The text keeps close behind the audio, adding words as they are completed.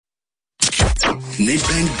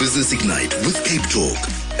Nedbank Business Ignite with Cape Talk.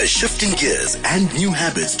 A shift in gears and new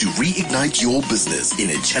habits to reignite your business in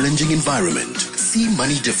a challenging environment. See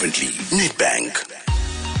money differently. Nedbank.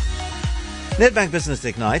 Nedbank Business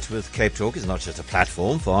Ignite with Cape Talk is not just a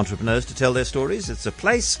platform for entrepreneurs to tell their stories. It's a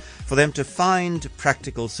place for them to find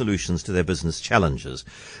practical solutions to their business challenges.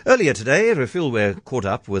 Earlier today, Refilwe caught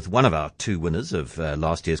up with one of our two winners of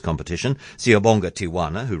last year's competition, Siyabonga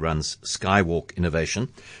Tiwana, who runs Skywalk Innovation,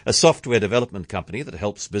 a software development company that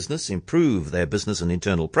helps business improve their business and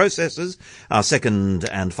internal processes. Our second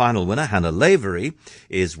and final winner, Hannah Lavery,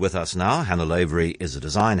 is with us now. Hannah Lavery is a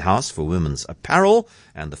design house for women's apparel,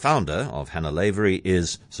 and the founder of Hannah Lavery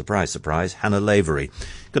is, surprise, surprise, Hannah Lavery.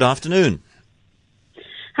 Good afternoon.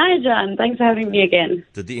 Hi, John. Thanks for having me again.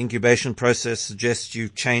 Did the incubation process suggest you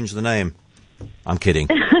change the name? I'm kidding.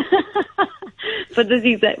 for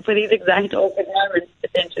these exact awkward moments,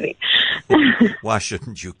 potentially. Why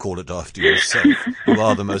shouldn't you call it after yourself? You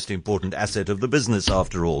are the most important asset of the business,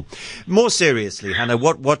 after all. More seriously, Hannah,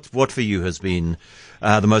 what for you has been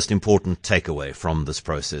the most important takeaway from this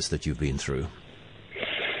process that you've been through?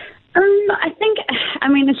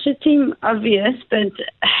 It should seem obvious, but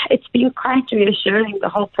it's been quite reassuring. The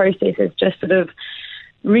whole process has just sort of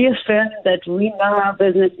reaffirmed that we know our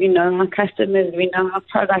business, we know our customers, we know our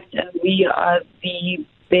product, and we are the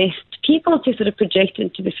best people to sort of project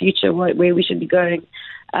into the future where we should be going.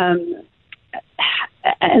 And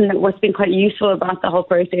what's been quite useful about the whole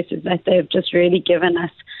process is that they've just really given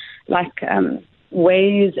us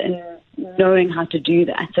ways in knowing how to do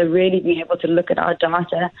that. So really being able to look at our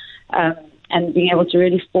data and being able to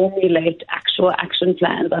really formulate actual action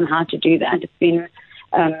plans on how to do that. It's been,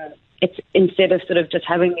 it's instead of sort of just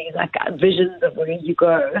having these visions of where you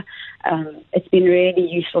go, it's been really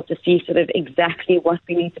useful to see sort of exactly what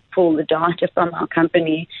we need to pull the data from our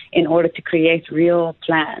company in order to create real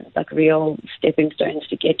plans, real stepping stones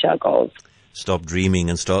to get to our goals. Stop dreaming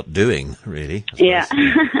and start doing, really. Yeah.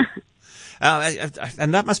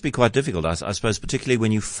 And that must be quite difficult, I suppose, particularly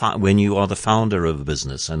when you are the founder of a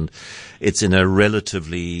business and it's in a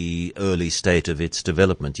relatively early state of its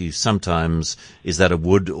development. You sometimes, is that a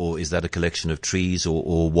wood or is that a collection of trees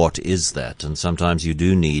or what is that? And sometimes you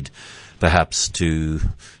do need perhaps to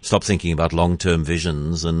stop thinking about long-term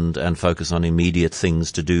visions and focus on immediate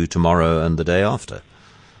things to do tomorrow and the day after.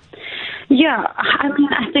 Yeah, I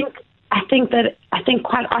think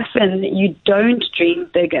quite often you don't dream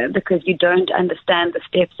bigger because you don't understand the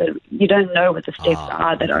steps you don't know what the steps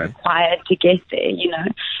are that are required to get there,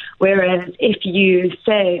 Whereas if you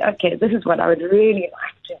say, okay, this is what I would really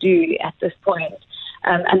like to do at this point,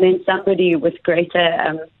 and then somebody with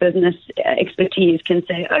greater business expertise can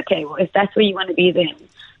say, okay, well, if that's where you want to be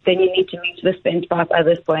then you need to meet this benchmark by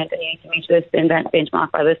this point, and you need to meet this that benchmark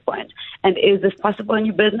by this point. And is this possible in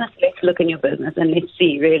your business? Let's look in your business and let's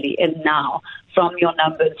see really in now from your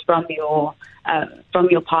numbers, from your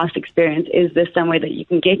past experience, is this somewhere that you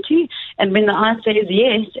can get to? And when the answer is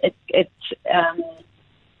yes, it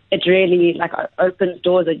really opens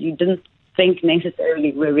doors that you didn't think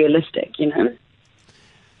necessarily were realistic,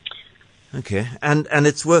 Okay, and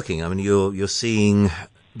it's working. I mean, you're seeing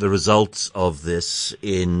the results of this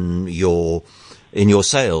in your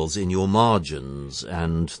sales, in your margins,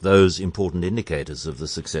 and those important indicators of the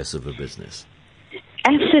success of a business.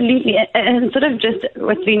 Absolutely, and sort of just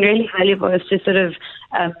what's been really valuable is to sort of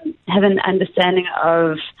have an understanding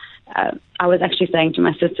of. I was actually saying to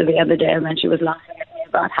my sister the other day when she was laughing at me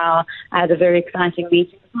about how I had a very exciting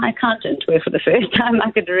meeting with my accountant, where for the first time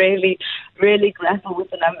I could really, really grapple with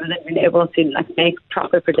the numbers and been able to make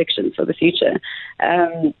proper predictions for the future.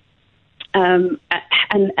 And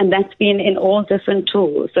that's been in all different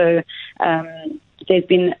tools. So there's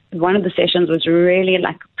been one of the sessions was really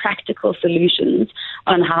practical solutions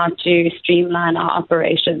on how to streamline our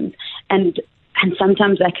operations. And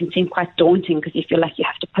sometimes that can seem quite daunting because you feel like you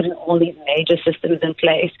have to put in all these major systems in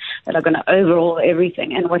place that are going to overhaul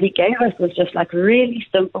everything. And what he gave us was just really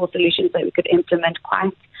simple solutions that we could implement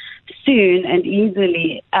quite soon and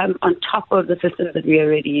easily on top of the systems that we're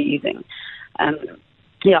already using.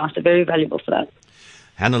 So very valuable for that.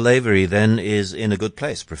 Hannah Lavery then is in a good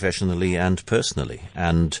place professionally and personally.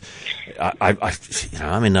 And I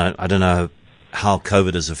don't know how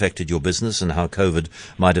COVID has affected your business and how COVID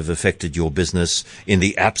might have affected your business in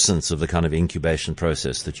the absence of the kind of incubation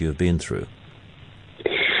process that you have been through.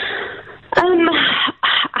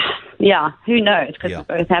 Yeah, who knows? Because it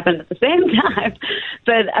both happened at the same time.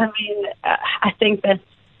 But I think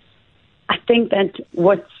that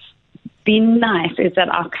what's been nice is that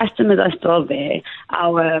our customers are still there.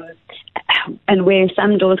 And where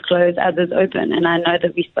some doors close, others open. And I know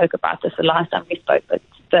that we spoke about this the last time we spoke, but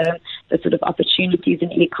the the sort of opportunities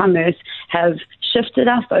in e-commerce have shifted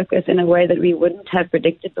our focus in a way that we wouldn't have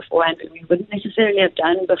predicted beforehand, and we wouldn't necessarily have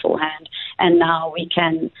done beforehand. And now we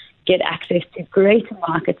can get access to greater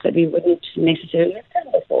markets that we wouldn't necessarily have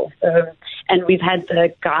done before. So, and we've had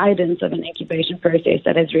the guidance of an incubation process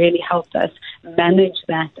that has really helped us manage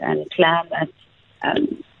that and plan that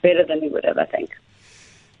better than we would have, I think.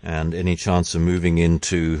 And any chance of moving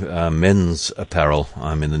into men's apparel?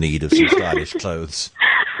 I'm in the need of some stylish clothes.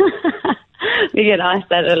 We get asked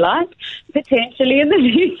that a lot, potentially in the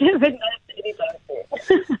future, but not anytime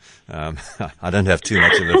soon. I don't have too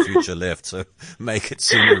much of a future left, so make it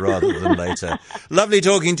sooner rather than later. Lovely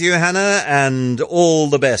talking to you, Hannah, and all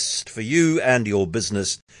the best for you and your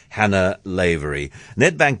business, Hannah Lavery.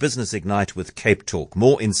 Nedbank Business Ignite with Cape Talk.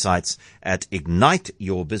 More insights at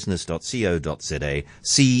igniteyourbusiness.co.za.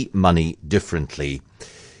 See money differently.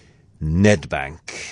 Nedbank.